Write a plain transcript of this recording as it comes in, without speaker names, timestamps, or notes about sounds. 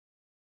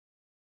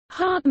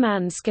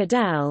Hartmann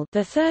Schedel,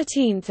 the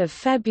 13th of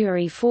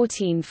February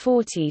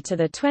 1440 to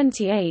the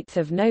 28th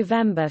of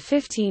November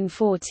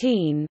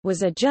 1514,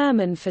 was a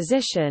German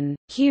physician,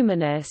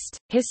 humanist,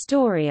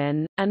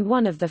 historian, and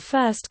one of the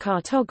first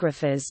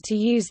cartographers to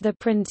use the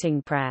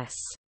printing press.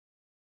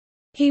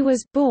 He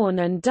was born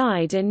and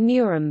died in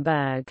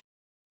Nuremberg.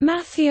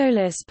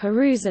 Matthiolus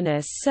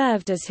Perusinus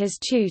served as his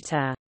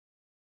tutor.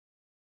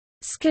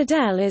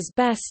 Schedel is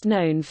best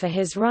known for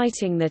his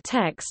writing the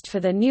text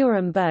for the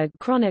Nuremberg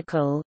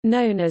Chronicle,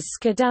 known as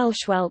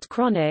Schedelsche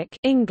Chronik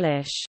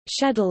English,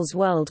 Schedel's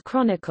World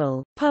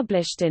Chronicle,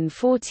 published in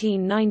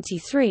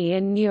 1493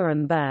 in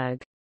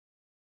Nuremberg.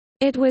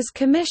 It was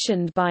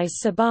commissioned by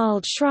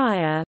Sebald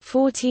Schreier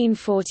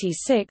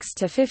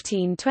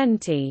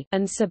 (1446–1520)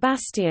 and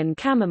Sebastian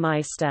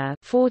Kammermeister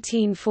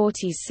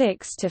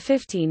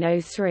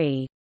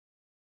 (1446–1503).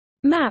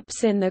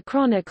 Maps in the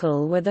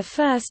Chronicle were the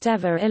first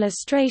ever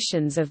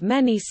illustrations of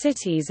many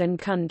cities and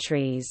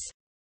countries.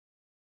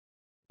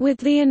 With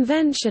the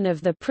invention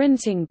of the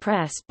printing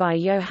press by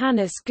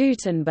Johannes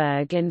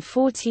Gutenberg in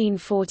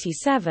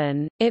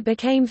 1447, it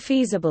became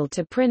feasible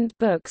to print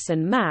books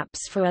and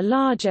maps for a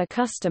larger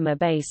customer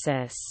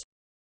basis.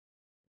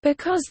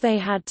 Because they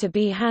had to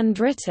be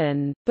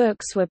handwritten,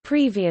 books were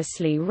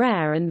previously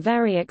rare and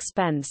very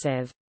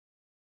expensive.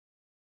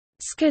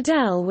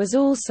 Schedel was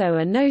also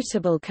a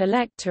notable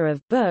collector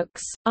of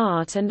books,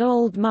 art and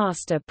old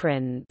master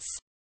prints.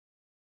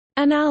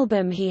 An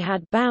album he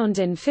had bound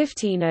in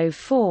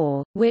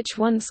 1504, which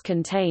once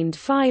contained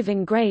 5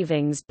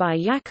 engravings by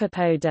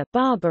Jacopo de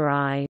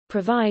Barbari,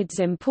 provides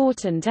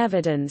important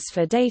evidence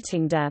for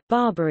dating de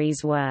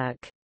Barbari's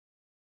work.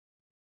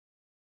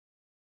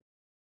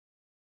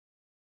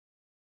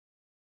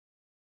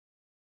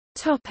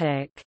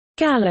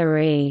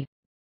 Gallery.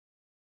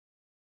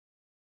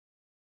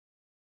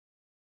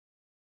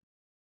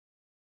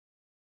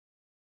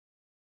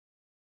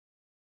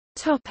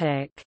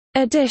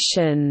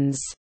 Editions.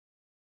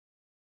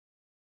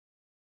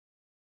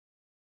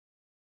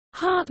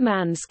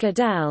 Hartmann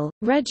Schedel,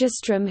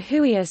 Registrum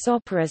huius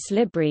operis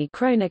libri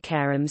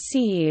chronicarum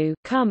cu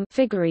cum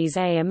figuris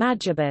a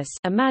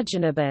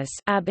imaginibus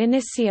ab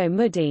initio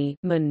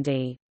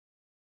mundi.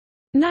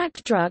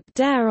 Nachdruck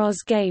der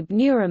Ausgabe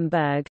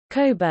Nuremberg,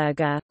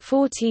 Coburger,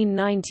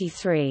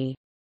 1493.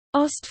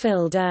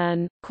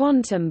 Ostfildern,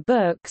 Quantum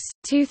Books,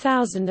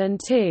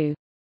 2002.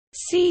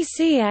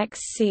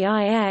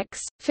 CCXCIX,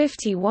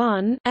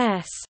 51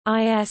 S,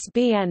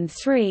 ISBN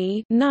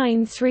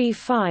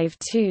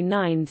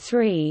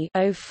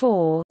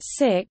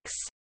 3-935293-04-6.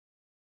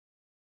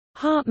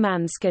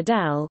 Hartmann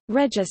Schedel,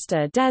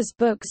 Register des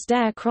Buchs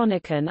der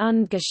Chroniken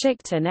und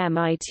Geschichten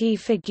mit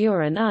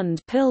Figuren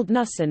und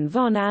Bildnissen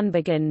von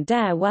Anbeginn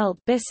der Welt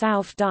bis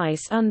auf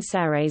dies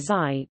unsere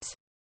Zeit.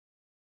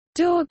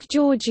 Durch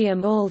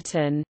Georgium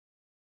Alten.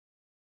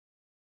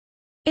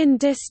 In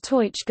dis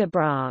Deutsch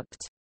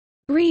gebracht.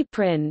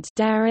 Reprint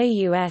der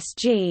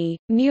AUSG,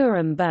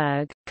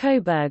 Nuremberg,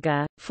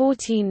 Coburger,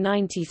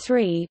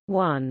 1493,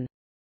 1.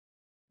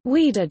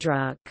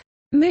 Wiederdruck.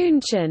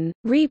 München,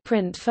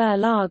 Reprint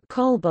Verlag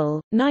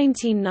Kolbel,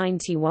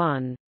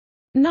 1991.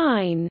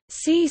 9,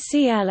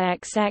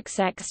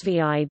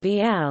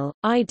 CCLXXXVIBL,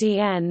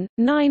 IDN,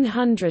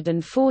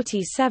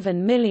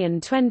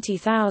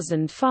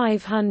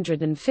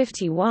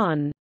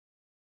 947020551.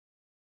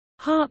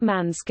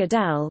 Hartmann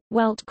Schedel,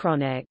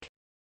 Weltchronik.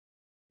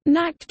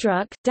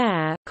 Nachdruck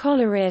der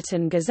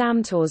Kolorierten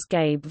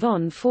Gesamtausgabe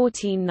von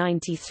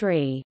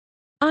 1493.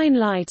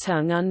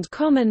 Einleitung und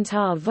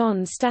Kommentar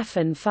von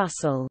Stefan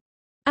Fussell.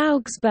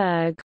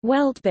 Augsburg,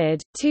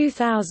 Weltbild,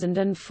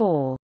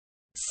 2004.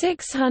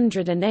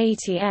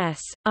 680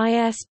 S,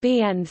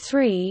 ISBN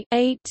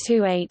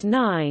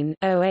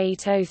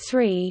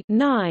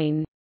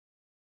 3-8289-0803-9.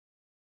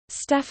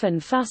 Stefan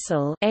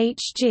Fussell,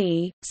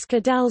 H.G.,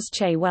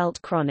 Schedelsche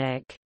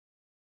Weltchronik.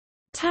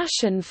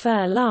 Taschen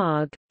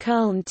Verlag,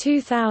 Köln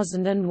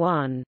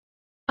 2001.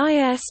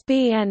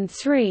 ISBN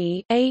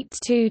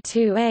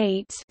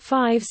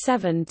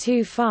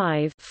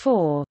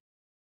 3-8228-5725-4.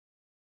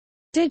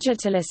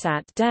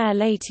 Digitalisat der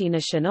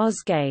Latinischen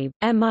Ausgabe,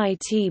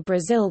 MIT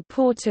Brasil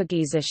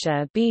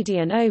Portugiesische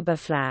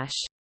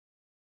Medienoberfläche.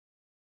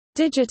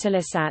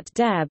 Digitalisat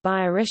der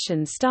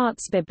Bayerischen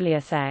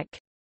Staatsbibliothek.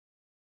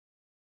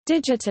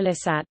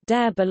 Digitalisat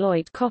der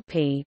Beloit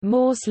Copy,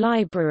 Morse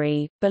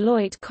Library,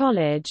 Beloit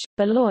College,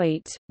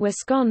 Beloit,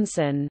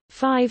 Wisconsin,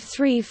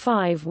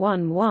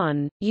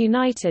 53511,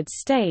 United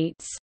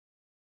States.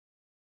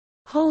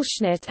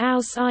 Holschnitt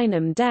aus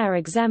einem der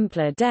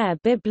Exemplar der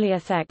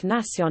Bibliothèque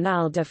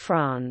nationale de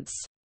France.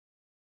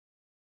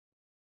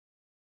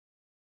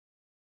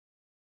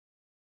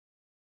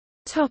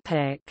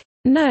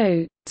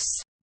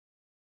 Notes.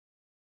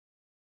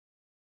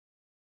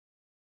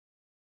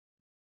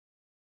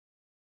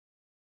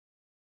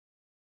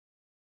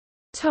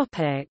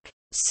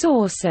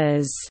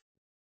 Sources.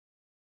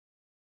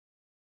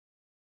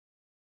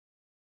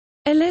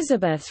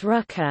 Elisabeth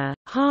Rucker,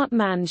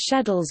 Hartmann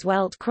Schedel's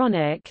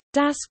Weltchronik,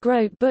 Das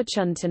große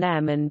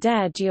Buchunternehmen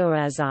der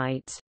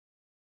Dürerzeit.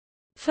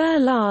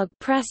 Verlag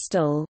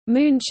Prestel,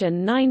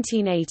 München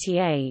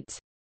 1988.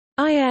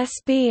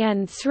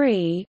 ISBN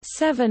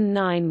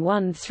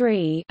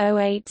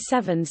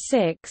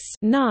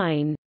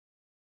 3-7913-0876-9.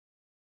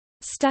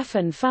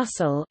 Stefan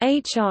Fussell,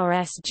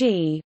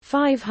 HRSG,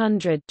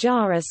 500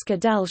 Jahre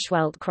Schedel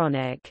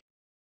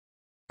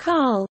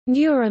Karl,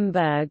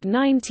 Nuremberg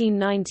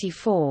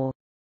 1994.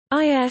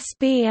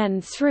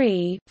 ISBN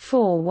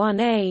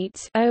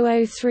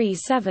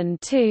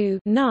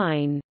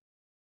 3-418-00372-9.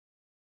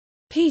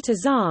 Peter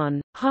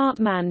Zahn,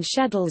 Hartmann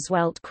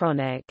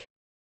Schedelsweltchronik.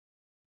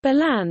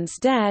 Bilanz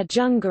der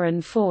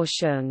jüngeren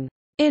Forschung.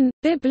 In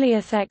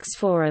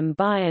Bibliotheksforum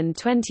Bayern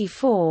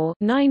 24,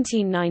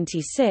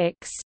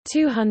 1996,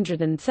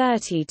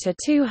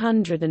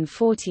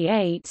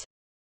 230–248.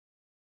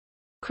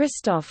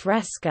 Christoph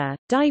Resker,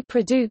 Die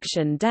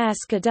Produktion der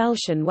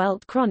Schedelschen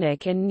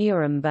Weltchronik in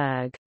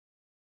Nuremberg.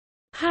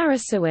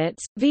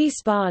 Harrisowitz,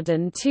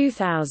 Wiesbaden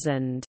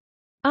 2000.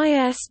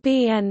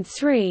 ISBN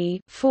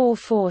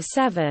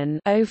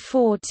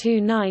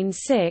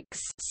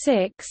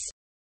 3-447-04296-6.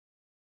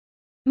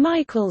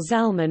 Michael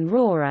Zellman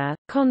Rohrer,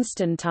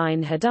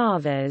 Konstantin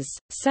Hadavas,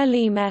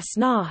 Selim S.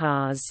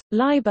 Nahas,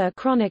 Liber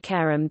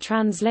Chronicarum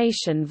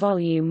Translation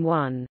Volume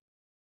 1.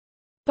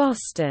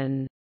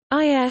 Boston.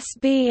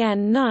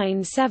 ISBN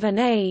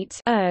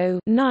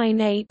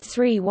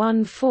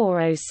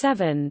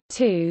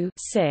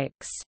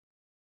 978-0-9831407-2-6.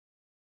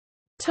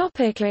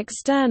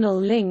 External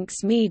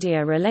links.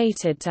 Media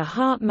related to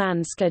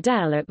Hartmann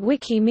Schedel at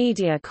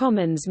Wikimedia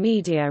Commons.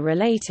 Media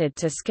related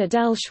to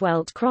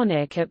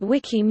Schedelsweltchronik at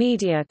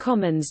Wikimedia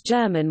Commons.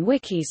 German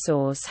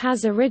Wikisource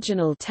has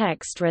original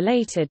text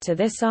related to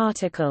this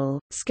article.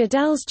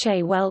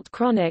 Schedelsche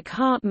Weltchronik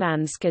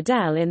Hartmann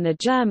Schedel in the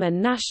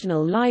German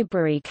National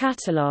Library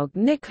Catalogue.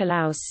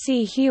 Nikolaus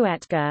C.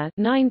 Huetger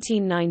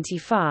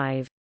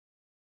 1995.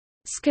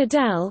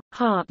 Schedel,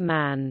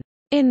 Hartmann.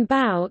 In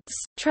Bouts,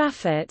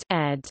 Traffert,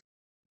 ed.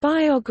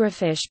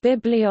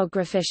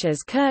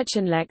 Biographisch-Bibliographisches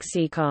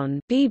Kirchenlexikon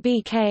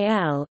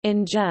 (BBKL)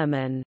 in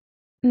German.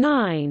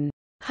 9.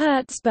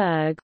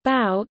 Herzberg,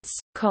 Bouts,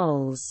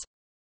 Cols.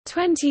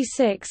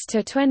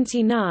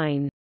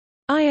 26–29.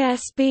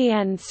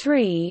 ISBN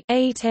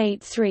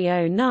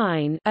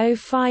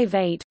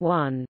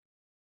 3-88309-058-1.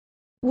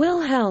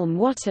 Wilhelm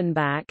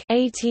Wattenbach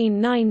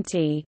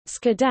 1890,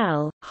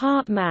 Schedel,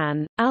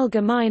 Hartmann,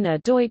 Allgemeine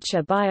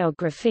Deutsche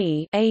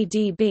Biographie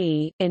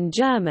ADB, in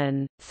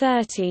German,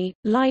 30,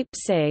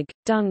 Leipzig,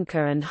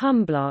 Dunker and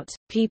Humblot,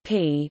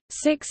 pp.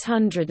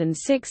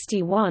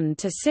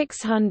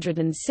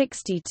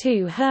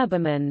 661–662.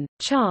 Herbermann,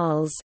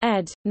 Charles,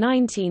 ed.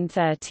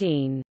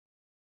 1913.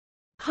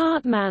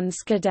 Hartmann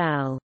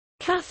Schedel.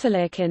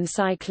 Catholic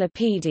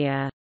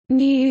Encyclopedia.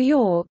 New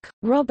York,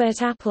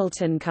 Robert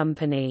Appleton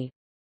Company.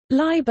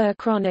 Liber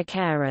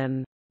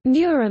Chronicarum.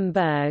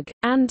 Nuremberg,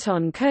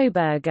 Anton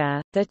Koberger,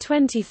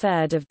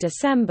 23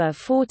 December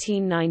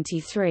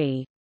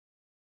 1493.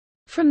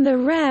 From the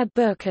Rare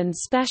Book and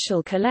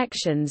Special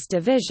Collections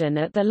Division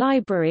at the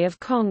Library of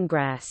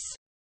Congress.